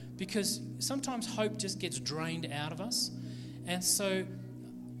because sometimes hope just gets drained out of us. And so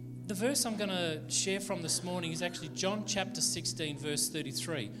the verse I'm going to share from this morning is actually John chapter 16, verse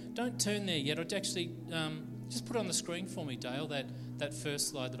 33. Don't turn there yet. I'd actually just put it on the screen for me, Dale, that first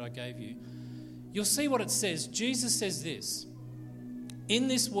slide that I gave you. You'll see what it says. Jesus says this: in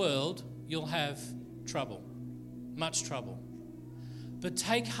this world you'll have trouble, much trouble. But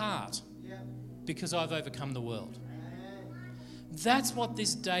take heart, because I've overcome the world. That's what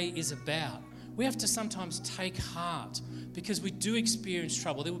this day is about. We have to sometimes take heart because we do experience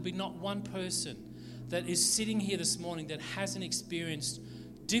trouble. There will be not one person that is sitting here this morning that hasn't experienced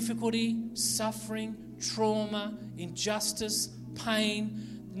difficulty, suffering, trauma, injustice,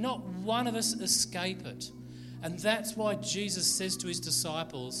 pain. Not one of us escape it. And that's why Jesus says to his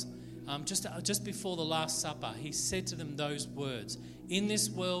disciples, just before the Last Supper, he said to them those words: in this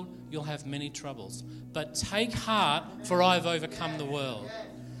world you'll have many troubles, but take heart, for I have overcome the world.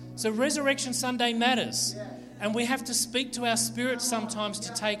 So Resurrection Sunday matters, and we have to speak to our spirit sometimes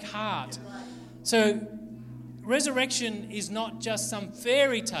to take heart. So resurrection is not just some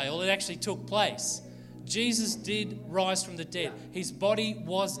fairy tale, it actually took place. Jesus did rise from the dead. His body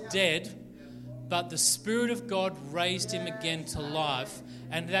was dead, but the Spirit of God raised him again to life,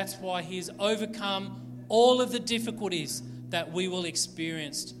 and that's why he has overcome all of the difficulties that we will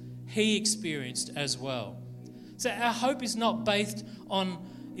experience. He experienced as well. So our hope is not based on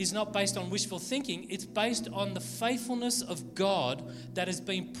wishful thinking. It's based on the faithfulness of God that has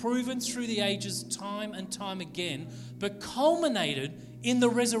been proven through the ages time and time again, but culminated in the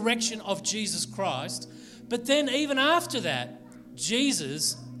resurrection of Jesus Christ. But then even after that,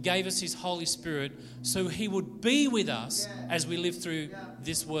 Jesus gave us his Holy Spirit so he would be with us as we live through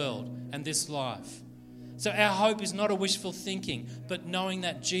this world and this life. So our hope is not a wishful thinking, but knowing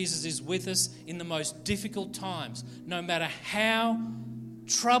that Jesus is with us in the most difficult times. No matter how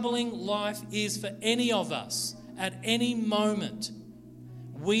troubling life is for any of us at any moment,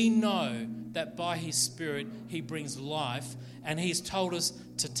 we know that by his Spirit he brings life, and he's told us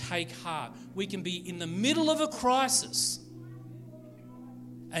to take heart. We can be in the middle of a crisis,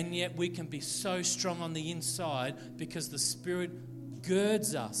 and yet we can be so strong on the inside because the Spirit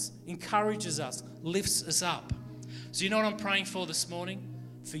girds us, encourages us, lifts us up. So you know what I'm praying for this morning?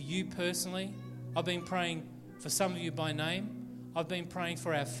 For you personally. I've been praying for some of you by name. I've been praying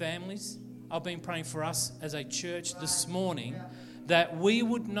for our families. I've been praying for us as a church this morning, that we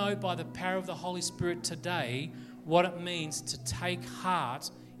would know by the power of the Holy Spirit today what it means to take heart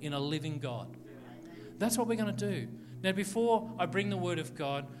in a living God. That's what we're going to do. Now, before I bring the Word of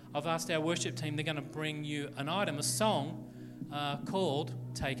God, I've asked our worship team, they're going to bring you an item, a song called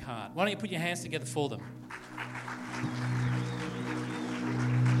Take Heart. Why don't you put your hands together for them?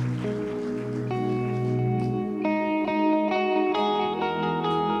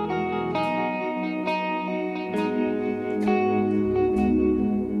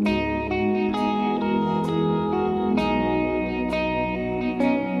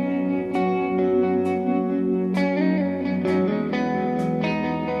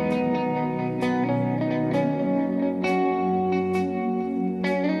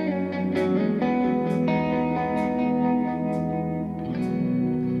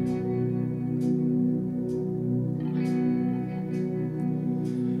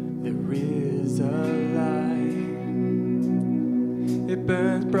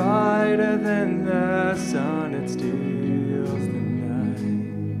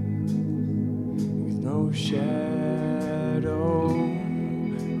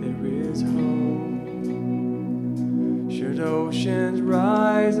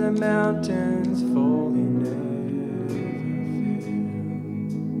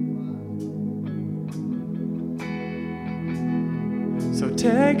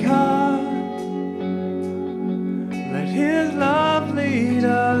 Take heart, let his love lead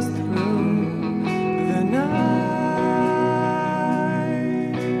us through the night.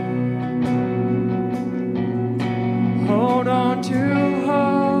 Hold on to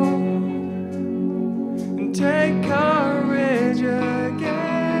hope and take courage again.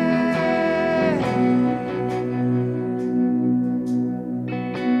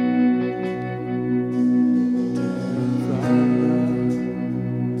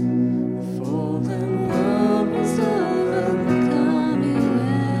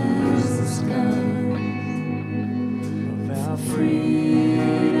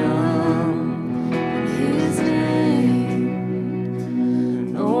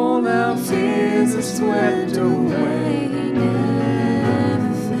 Swept away, he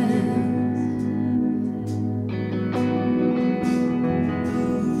never fails.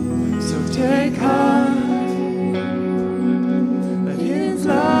 So take heart, let his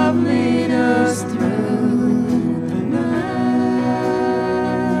love love lead us through the night.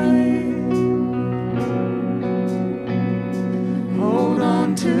 Hold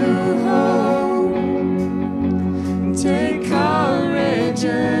on to hope and take courage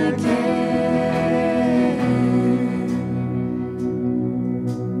again.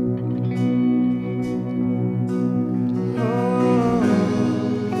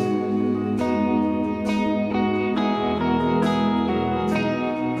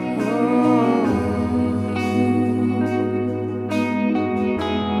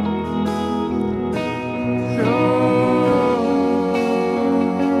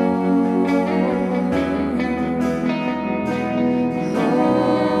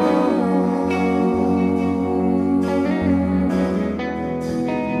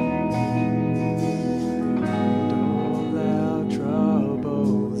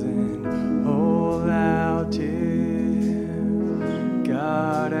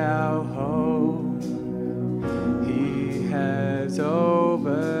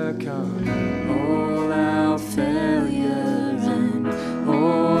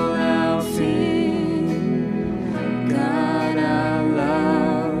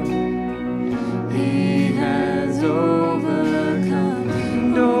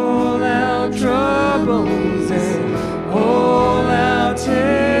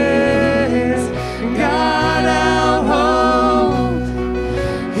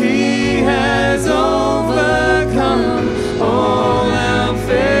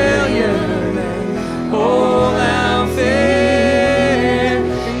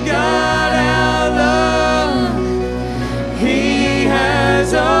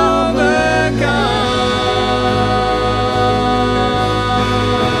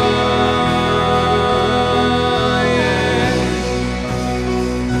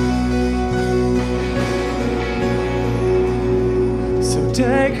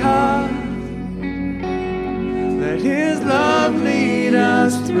 Take heart, let His love lead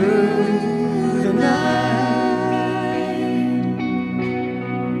us through the night.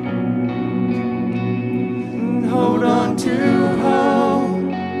 And hold on to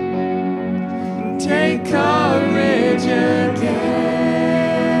hope and take courage again.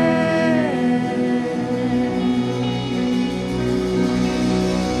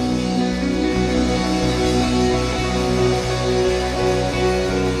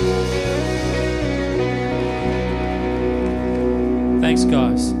 Thanks,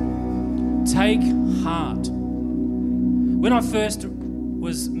 guys. Take heart. When I first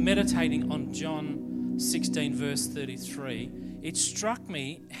was meditating on John 16, verse 33, it struck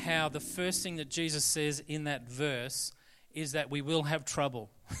me how the first thing that Jesus says in that verse is that we will have trouble.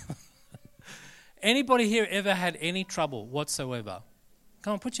 Anybody here ever had any trouble whatsoever?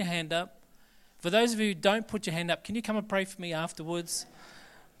 Come on, put your hand up. For those of you who don't put your hand up, can you come and pray for me afterwards?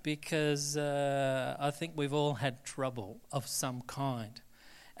 Because I think we've all had trouble of some kind.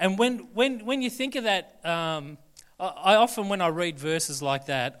 And when you think of that, I often, when I read verses like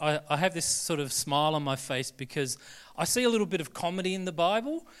that, I have this sort of smile on my face because I see a little bit of comedy in the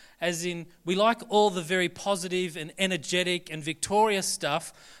Bible, as in we like all the very positive and energetic and victorious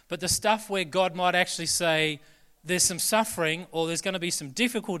stuff, but the stuff where God might actually say, there's some suffering or there's going to be some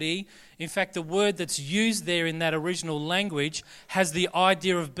difficulty. In fact, the word that's used there in that original language has the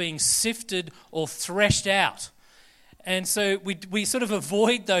idea of being sifted or threshed out. And so we sort of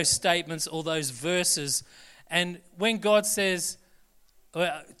avoid those statements or those verses. And when God says,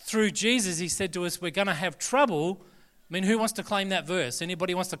 through Jesus, He said to us, we're going to have trouble. I mean, who wants to claim that verse?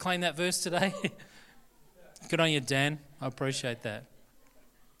 Anybody wants to claim that verse today? Good on you, Dan. I appreciate that.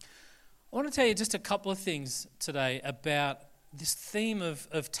 I want to tell you just a couple of things today about this theme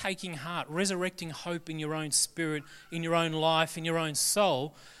of taking heart, resurrecting hope in your own spirit, in your own life, in your own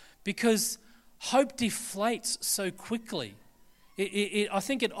soul, because hope deflates so quickly. I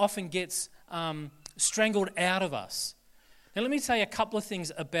think it often gets strangled out of us. Now, let me say a couple of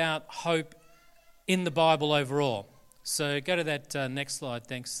things about hope in the Bible overall. So go to that next slide.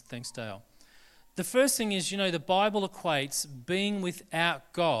 Thanks, Dale. The first thing is, the Bible equates being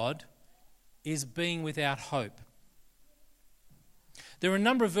without God is being without hope. There are a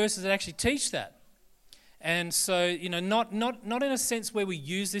number of verses that actually teach that. And so, not in a sense where we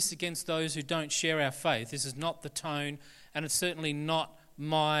use this against those who don't share our faith. This is not the tone, and it's certainly not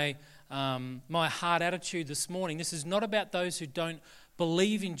my heart attitude this morning. This is not about those who don't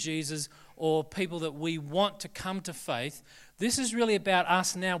believe in Jesus or people that we want to come to faith. This is really about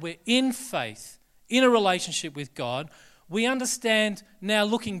us now. We're in faith, in a relationship with God. We understand now,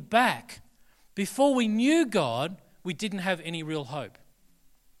 looking back, before we knew God, we didn't have any real hope.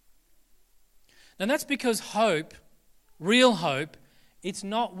 And that's because hope, real hope, It's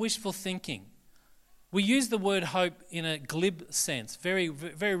not wishful thinking. We use the word hope in a glib sense. Very,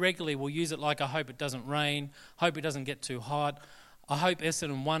 very regularly we'll use it like, I hope it doesn't rain, hope it doesn't get too hot. I hope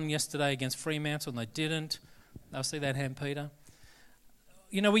Essendon won yesterday against Fremantle and they didn't. I'll see that hand, Peter.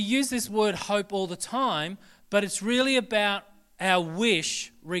 You know, we use this word hope all the time, but it's really about our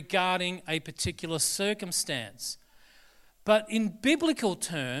wish regarding a particular circumstance. But in biblical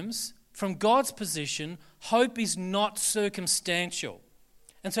terms, from God's position, hope is not circumstantial.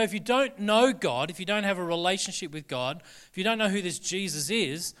 And so if you don't know God, if you don't have a relationship with God, if you don't know who this Jesus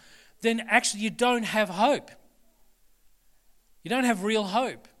is, then actually you don't have hope. You don't have real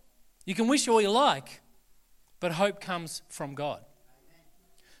hope. You can wish all you like, but hope comes from God.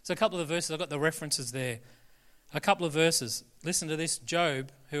 So a couple of the verses, I've got the references there. A couple of verses. Listen to this.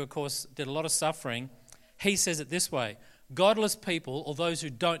 Job, who of course did a lot of suffering, he says it this way: godless people, or those who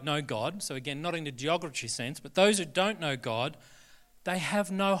don't know God, so again, not in the geography sense, but those who don't know God, they have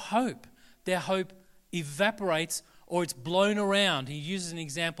no hope. Their hope evaporates or it's blown around. He uses an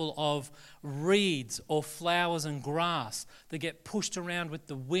example of reeds or flowers and grass that get pushed around with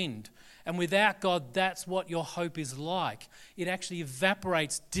the wind. And without God, that's what your hope is like. It actually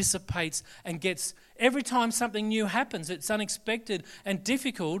evaporates, dissipates, and gets, every time something new happens, it's unexpected and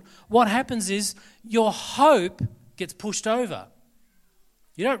difficult, what happens is your hope gets pushed over.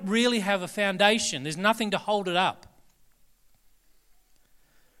 You don't really have a foundation. There's nothing to hold it up.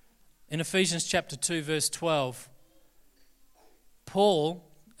 In Ephesians chapter 2, verse 12, Paul,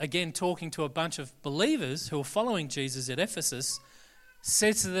 again talking to a bunch of believers who are following Jesus at Ephesus,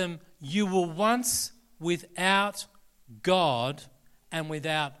 says to them, you were once without God and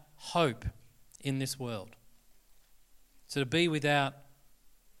without hope in this world. So to be without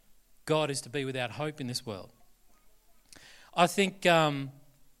God is to be without hope in this world. I think a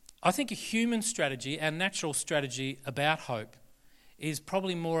human strategy, our natural strategy about hope, is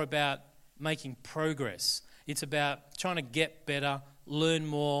probably more about making progress. It's about trying to get better, learn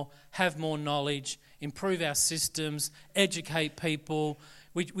more, have more knowledge, improve our systems, educate people.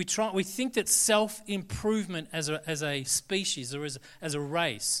 We think that self-improvement as a species or as a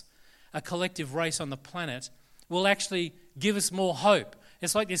race, a collective race on the planet, will actually give us more hope.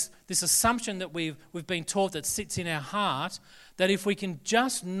 It's like this assumption that we've been taught that sits in our heart, that if we can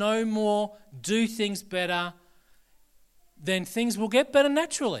just know more, do things better, then things will get better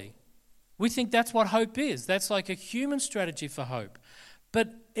naturally. We think that's what hope is. That's like a human strategy for hope.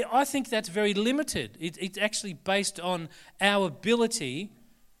 But I think that's very limited. It's actually based on our ability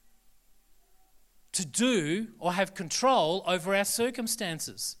to do or have control over our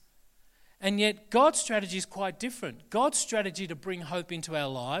circumstances. And yet God's strategy is quite different. God's strategy to bring hope into our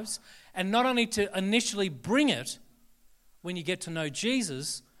lives, and not only to initially bring it when you get to know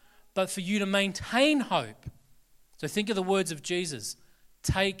Jesus, but for you to maintain hope. So think of the words of Jesus.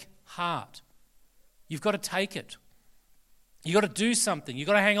 Take heart. You've got to take it. You've got to do something. You've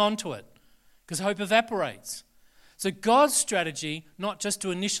got to hang on to it because hope evaporates. So God's strategy, not just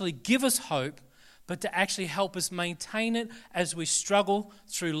to initially give us hope, but to actually help us maintain it as we struggle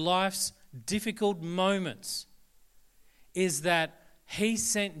through life's difficult moments, is that He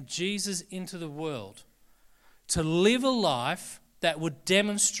sent Jesus into the world to live a life that would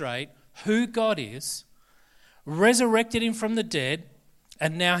demonstrate who God is, resurrected Him from the dead,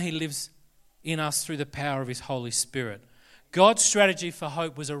 and now He lives in us through the power of His Holy Spirit. God's strategy for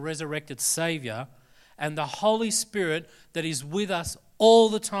hope was a resurrected Saviour, and the Holy Spirit that is with us all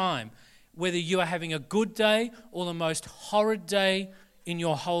the time, whether you are having a good day or the most horrid day in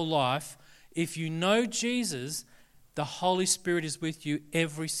your whole life. If you know Jesus, the Holy Spirit is with you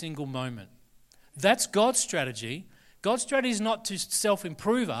every single moment. That's God's strategy. God's strategy is not to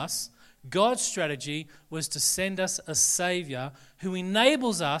self-improve us. God's strategy was to send us a Saviour who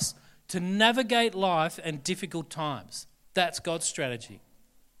enables us to navigate life and difficult times. That's God's strategy.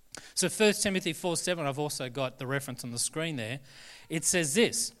 So 1 Timothy 4:7, I've also got the reference on the screen there. It says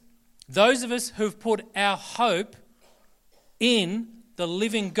this: those of us who've put our hope in the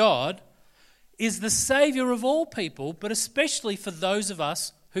living God is the Saviour of all people, but especially for those of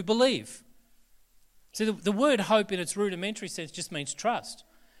us who believe. See, the word hope in its rudimentary sense just means trust.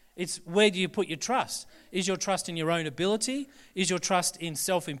 It's where do you put your trust? Is your trust in your own ability? Is your trust in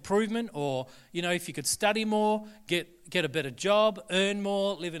self-improvement? Or, if you could study more, get a better job, earn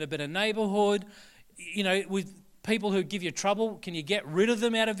more, live in a better neighbourhood, with people who give you trouble, can you get rid of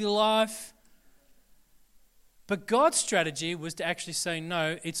them out of your life? But God's strategy was to actually say,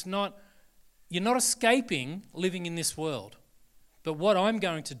 no, it's not, you're not escaping living in this world. But what I'm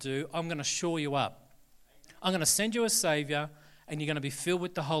going to do, I'm going to shore you up. I'm going to send you a Saviour, and you're going to be filled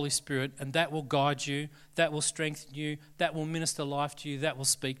with the Holy Spirit, and that will guide you, that will strengthen you, that will minister life to you, that will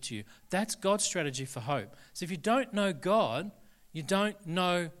speak to you. That's God's strategy for hope. So if you don't know God, you don't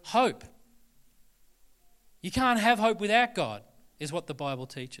know hope. You can't have hope without God, is what the Bible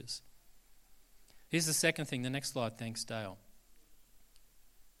teaches. Here's the second thing, the next slide, thanks Dale.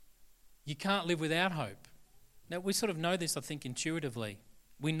 You can't live without hope. Now, we sort of know this, I think, intuitively.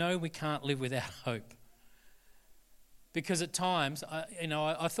 We know we can't live without hope. Because at times,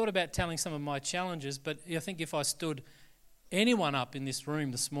 I thought about telling some of my challenges, but I think if I stood anyone up in this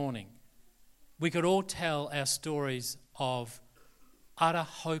room this morning, we could all tell our stories of utter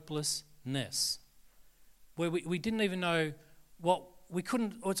hopelessness, where we didn't even know what we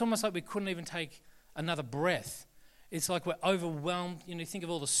couldn't, or it's almost like we couldn't even take another breath. It's like we're overwhelmed. You think of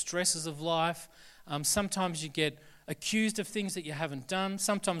all the stresses of life. Sometimes you get accused of things that you haven't done.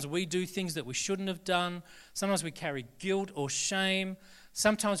 Sometimes we do things that we shouldn't have done. Sometimes we carry guilt or shame.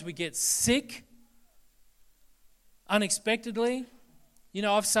 Sometimes we get sick unexpectedly.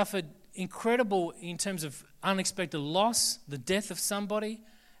 I've suffered incredible in terms of unexpected loss, the death of somebody.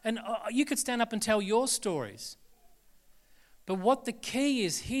 And you could stand up and tell your stories. But what the key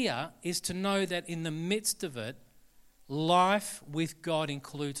is here is to know that in the midst of it, life with God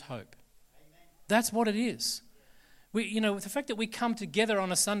includes hope. That's what it is. The fact that we come together on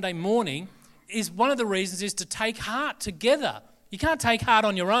a Sunday morning is one of the reasons is to take heart together. You can't take heart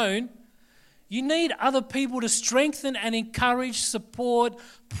on your own. You need other people to strengthen and encourage, support,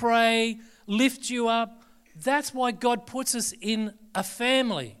 pray, lift you up. That's why God puts us in a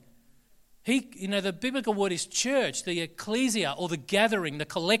family. The biblical word is church, the ecclesia or the gathering, the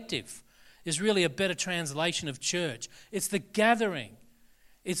collective is really a better translation of church. It's the gathering.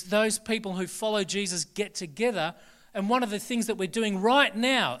 It's those people who follow Jesus get together. And one of the things that we're doing right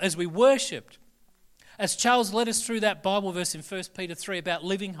now as we worshipped, as Charles led us through that Bible verse in 1 Peter 3 about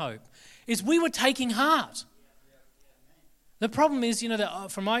living hope, is we were taking heart. The problem is,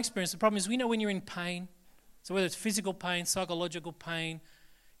 that from my experience, the problem is when you're in pain, so whether it's physical pain, psychological pain,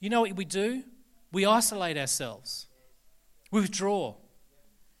 you know what we do? We isolate ourselves. We withdraw.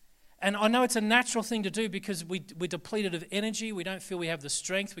 And I know it's a natural thing to do because we're depleted of energy. We don't feel we have the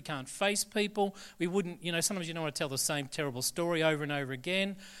strength. We can't face people. We wouldn't, sometimes you don't want to tell the same terrible story over and over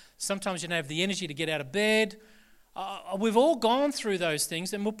again. Sometimes you don't have the energy to get out of bed. We've all gone through those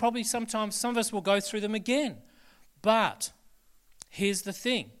things, and we'll probably sometimes, some of us will go through them again. But here's the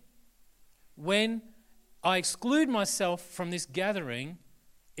thing. When I exclude myself from this gathering,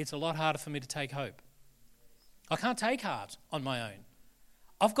 it's a lot harder for me to take hope. I can't take heart on my own.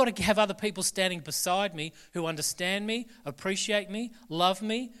 I've got to have other people standing beside me who understand me, appreciate me, love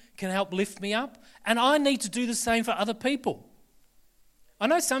me, can help lift me up. And I need to do the same for other people. I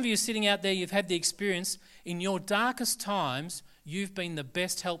know some of you sitting out there, you've had the experience, in your darkest times, you've been the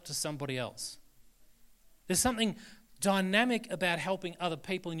best help to somebody else. There's something dynamic about helping other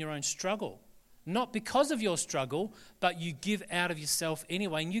people in your own struggle. Not because of your struggle, but you give out of yourself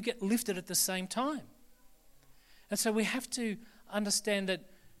anyway, and you get lifted at the same time. And so we have to understand that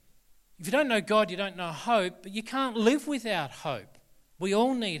if you don't know God, you don't know hope, but you can't live without hope. We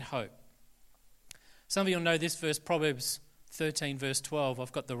all need hope. Some of you will know this verse, Proverbs 13, verse 12.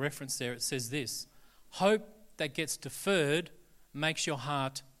 I've got the reference there. It says this: hope that gets deferred makes your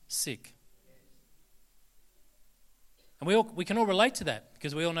heart sick. And we can all relate to that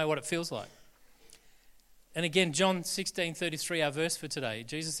because we all know what it feels like. And again, John 16:33, our verse for today.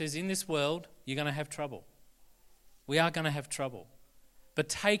 Jesus says, in this world, you're going to have trouble. We are going to have trouble. But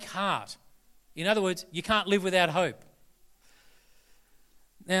take heart. In other words, you can't live without hope.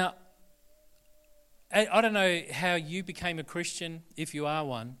 Now, I don't know how you became a Christian, if you are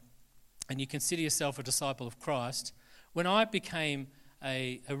one, and you consider yourself a disciple of Christ. When I became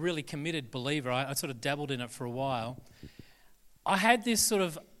a really committed believer, I sort of dabbled in it for a while, I had this sort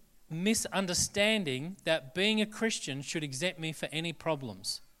of misunderstanding that being a Christian should exempt me for any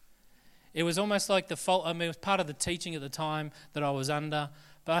problems. It was almost like it was part of the teaching at the time that I was under,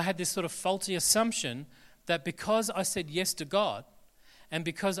 but I had this sort of faulty assumption that because I said yes to God, and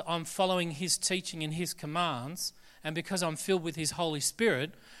because I'm following His teaching and His commands, and because I'm filled with His Holy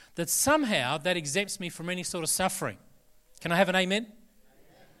Spirit, that somehow that exempts me from any sort of suffering. Can I have an amen?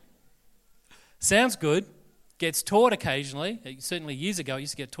 Sounds good. Gets taught occasionally. Certainly years ago, it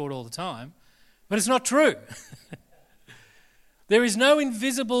used to get taught all the time. But it's not true. There is no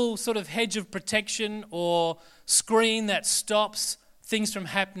invisible sort of hedge of protection or screen that stops things from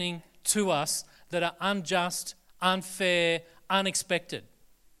happening to us that are unjust, unfair, unexpected.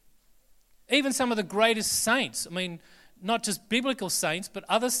 Even some of the greatest saints, not just biblical saints, but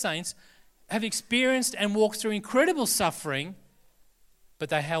other saints, have experienced and walked through incredible suffering but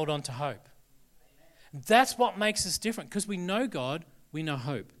they held on to hope. That's what makes us different, because we know God, we know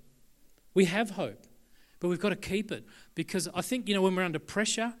hope. We have hope, but we've got to keep it, because I think, when we're under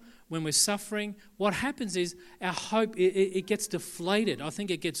pressure, when we're suffering, what happens is our hope, it gets deflated. I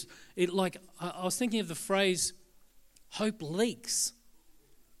think I was thinking of the phrase, hope leaks.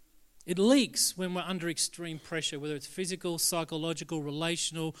 It leaks when we're under extreme pressure, whether it's physical, psychological,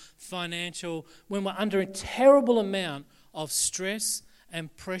 relational, financial, when we're under a terrible amount of stress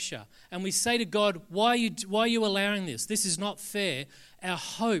and pressure. And we say to God, why are you allowing this? This is not fair. Our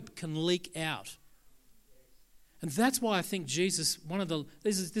hope can leak out. And that's why I think Jesus,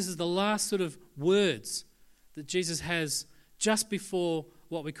 this is the last sort of words that Jesus has just before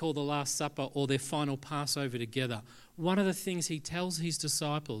what we call the Last Supper, or their final Passover together. One of the things he tells his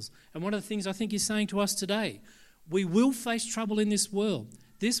disciples, and one of the things I think he's saying to us today, we will face trouble in this world.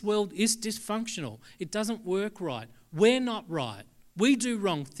 This world is dysfunctional. It doesn't work right. We're not right. We do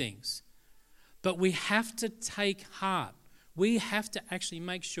wrong things. But we have to take heart. We have to actually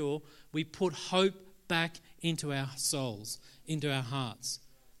make sure we put hope back into our souls, into our hearts.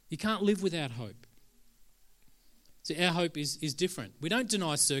 You can't live without hope. See, our hope is different. We don't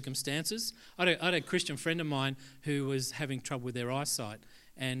deny circumstances. I had a Christian friend of mine who was having trouble with their eyesight,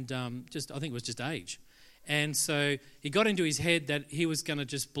 and I think it was just age. And so he got into his head that he was going to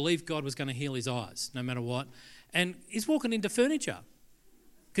just believe God was going to heal his eyes, no matter what. And he's walking into furniture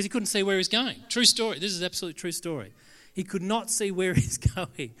because he couldn't see where he was going. True story. This is an absolute true story. He could not see where he's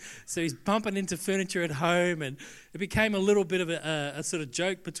going. So he's bumping into furniture at home, and it became a little bit of a sort of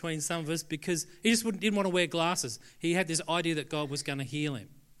joke between some of us, because he just didn't want to wear glasses. He had this idea that God was going to heal him.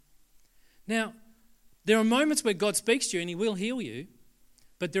 Now, there are moments where God speaks to you and he will heal you,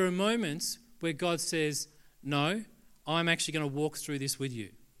 but there are moments where God says, no, I'm actually going to walk through this with you.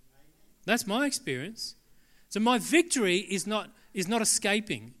 That's my experience. So my victory is not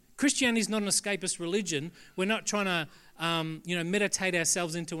escaping. Christianity is not an escapist religion. We're not trying to, meditate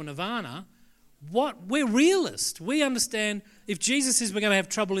ourselves into a nirvana. We're realists. We understand if Jesus says we're going to have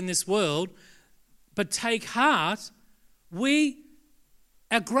trouble in this world, but take heart,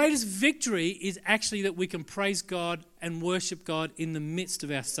 our greatest victory is actually that we can praise God and worship God in the midst of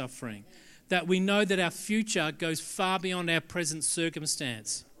our suffering. That we know that our future goes far beyond our present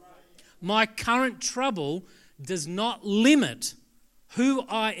circumstance. My current trouble does not limit who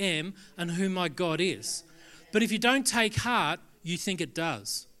I am and who my God is. But if you don't take heart, you think it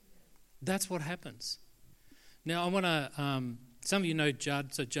does. That's what happens. Now, I want to, some of you know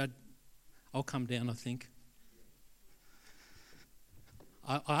Judd, so Judd, I'll come down, I think.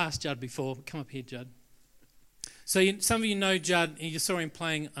 I asked Judd before, come up here, Judd. So some of you know Judd, you saw him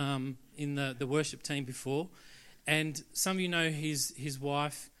playing in the worship team before, and some of you know his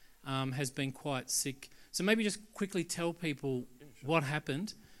wife has been quite sick. So maybe just quickly tell people what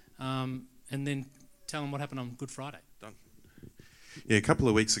happened, and then tell them what happened on Good Friday. Done. Yeah, a couple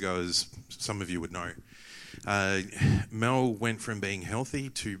of weeks ago, as some of you would know, Mel went from being healthy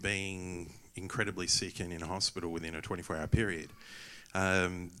to being incredibly sick and in hospital within a 24-hour period.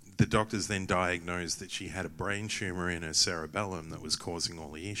 The doctors then diagnosed that she had a brain tumour in her cerebellum that was causing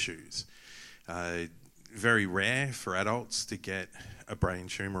all the issues. Very rare for adults to get a brain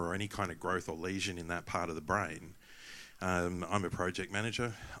tumour or any kind of growth or lesion in that part of the brain. I'm a project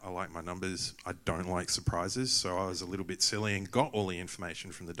manager. I like my numbers. I don't like surprises, so I was a little bit silly and got all the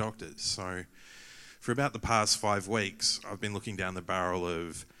information from the doctors. So for about the past 5 weeks, I've been looking down the barrel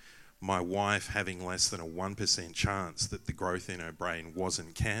of my wife having less than a 1% chance that the growth in her brain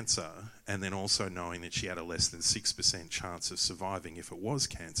wasn't cancer, and then also knowing that she had a less than 6% chance of surviving if it was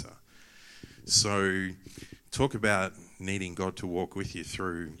cancer. So talk about needing God to walk with you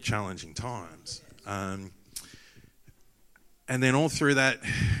through challenging times. And then all through that,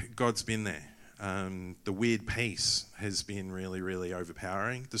 God's been there. The weird peace has been really, really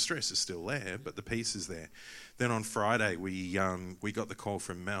overpowering. The stress is still there, but the peace is there. Then on Friday, we got the call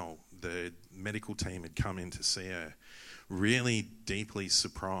from Mel. The medical team had come in to see her, really deeply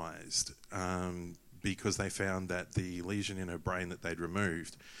surprised because they found that the lesion in her brain that they'd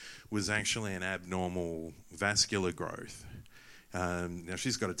removed was actually an abnormal vascular growth. Now,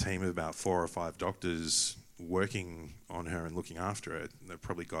 she's got a team of about 4 or 5 doctors working on her and looking after her. They've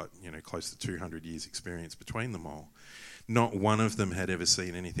probably got close to 200 years experience between them all. Not one of them had ever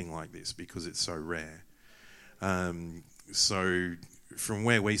seen anything like this because it's so rare. So from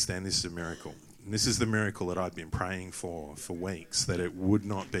where we stand, this is a miracle. And this is the miracle that I've been praying for weeks, that it would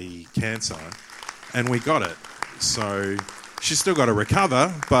not be cancer, and we got it. So she's still got to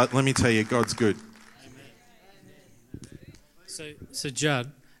recover, but let me tell you, God's good. So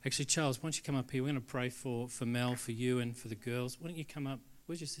Judd, actually, Charles, why don't you come up here? We're going to pray for Mel, for you, and for the girls. Why don't you come up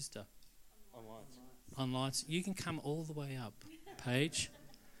Where's your sister? On lights. You can come all the way up, Paige.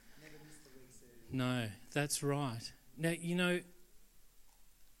 No, that's right. Now, you know,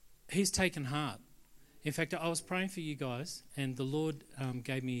 he's taken heart. In fact, I was praying for you guys, and the Lord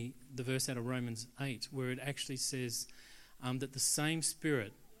gave me the verse out of Romans 8, where it actually says that the same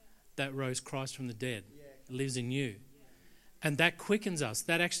Spirit that rose Christ from the dead lives in you. And that quickens us.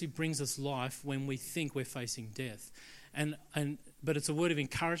 That actually brings us life when we think we're facing death. But it's a word of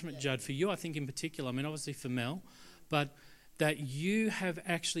encouragement, Judd, for you, I think in particular. I mean, obviously for Mel, but that you have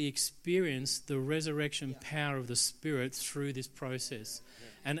actually experienced the resurrection power of the Spirit through this process.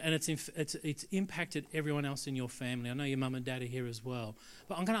 And it's impacted everyone else in your family. I know your mum and dad are here as well.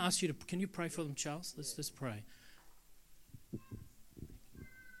 But I'm going to ask you can you pray for them, Charles? Let's pray.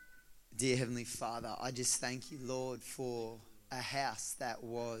 Dear Heavenly Father, I just thank you, Lord, for a house that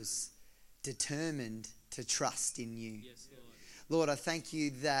was determined to trust in you. Yes, Lord, I thank you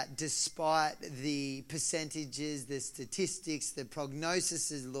that despite the percentages, the statistics, the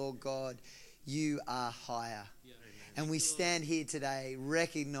prognoses, Lord God, you are higher. Yeah. And we stand here today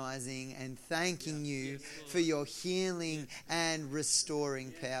recognizing and thanking you for your healing and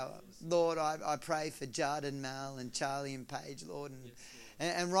restoring power. Lord, I pray for Judd and Mel and Charlie and Paige, Lord.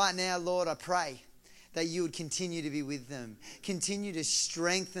 And right now, Lord, I pray that you would continue to be with them. Continue to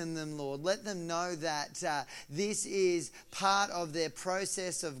strengthen them, Lord. Let them know that this is part of their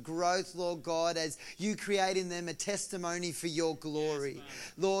process of growth, Lord God, as you create in them a testimony for your glory.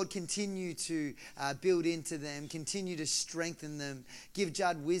 Yes, Lord, continue to build into them. Continue to strengthen them. Give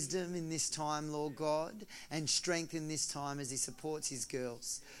Judd wisdom in this time, Lord God, and strength in this time as he supports his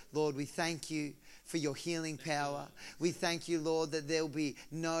girls. Lord, we thank you for your healing power. We thank you, Lord, that there'll be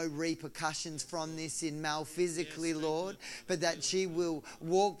no repercussions from this in Mel physically, Lord, but that she will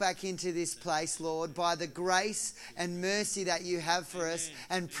walk back into this place, Lord, by the grace and mercy that you have for us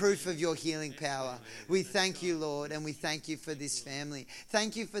and proof of your healing power. We thank you, Lord, and we thank you for this family.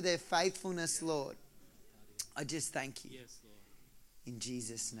 Thank you for their faithfulness, Lord. I just thank you. In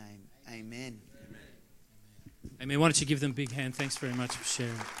Jesus' name, amen. Amen. Why don't you give them a big hand? Thanks very much for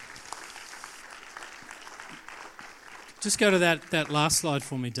sharing. Just go to that last slide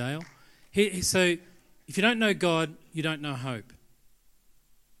for me, Dale. So if you don't know God, you don't know hope.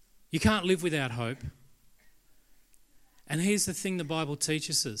 You can't live without hope. And here's the thing the Bible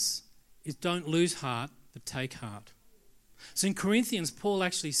teaches us, is don't lose heart, but take heart. So in Corinthians, Paul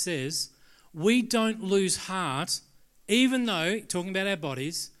actually says, we don't lose heart, even though, talking about our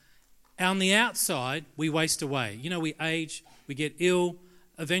bodies, on the outside, we waste away. You know, we age, we get ill,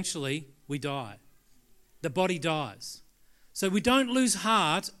 eventually we die. The body dies. So we don't lose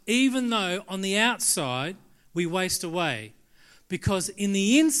heart, even though on the outside we waste away. Because in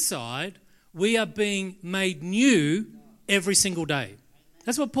the inside, we are being made new every single day.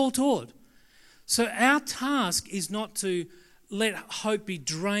 That's what Paul taught. So our task is not to let hope be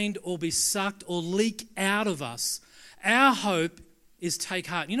drained or be sucked or leak out of us. Our hope is take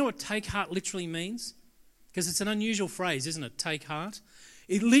heart. You know what take heart literally means? Because it's an unusual phrase, isn't it? Take heart.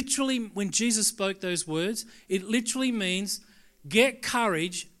 It literally, when Jesus spoke those words, it literally means get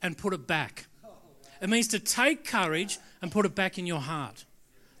courage and put it back. It means to take courage and put it back in your heart.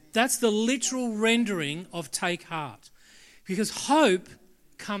 That's the literal rendering of take heart. Because hope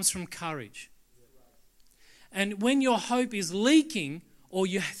comes from courage. And when your hope is leaking, or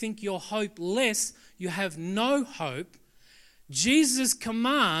you think you're hopeless, you have no hope, Jesus'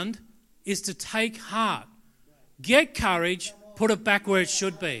 command is to take heart. Get courage, put it back where it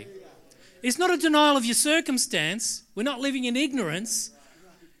should be. It's not a denial of your circumstance. We're not living in ignorance.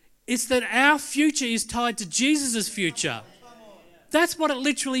 It's that our future is tied to Jesus' future. That's what it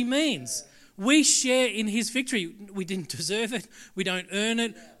literally means. We share in his victory. We didn't deserve it. We don't earn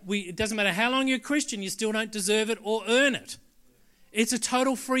it. It doesn't matter how long you're a Christian, you still don't deserve it or earn it. It's a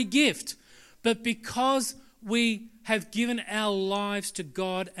total free gift. But because we have given our lives to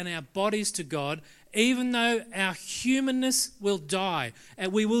God and our bodies to God, even though our humanness will die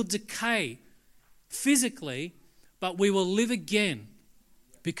and we will decay physically, but we will live again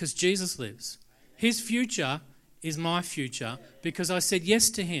because Jesus lives. His future is my future because I said yes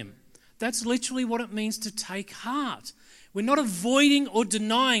to him. That's literally what it means to take heart. We're not avoiding or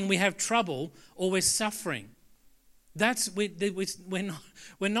denying we have trouble or we're suffering. We're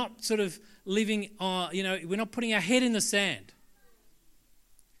not sort of living, we're not putting our head in the sand.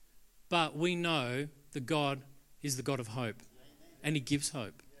 But we know that God is the God of hope, and he gives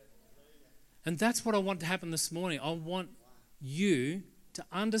hope. And that's what I want to happen this morning. I want you to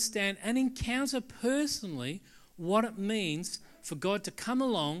understand and encounter personally what it means for God to come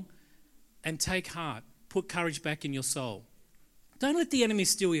along and take heart, put courage back in your soul, Don't let the enemy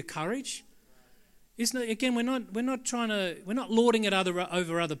steal your courage. Again, we're not lording it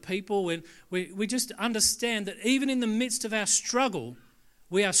over other people. We just understand that even in the midst of our struggle,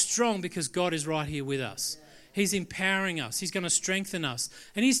 we are strong because God is right here with us. He's empowering us. He's going to strengthen us.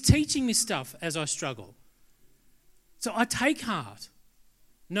 And He's teaching me stuff as I struggle. So I take heart,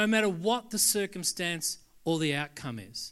 no matter what the circumstance or the outcome is.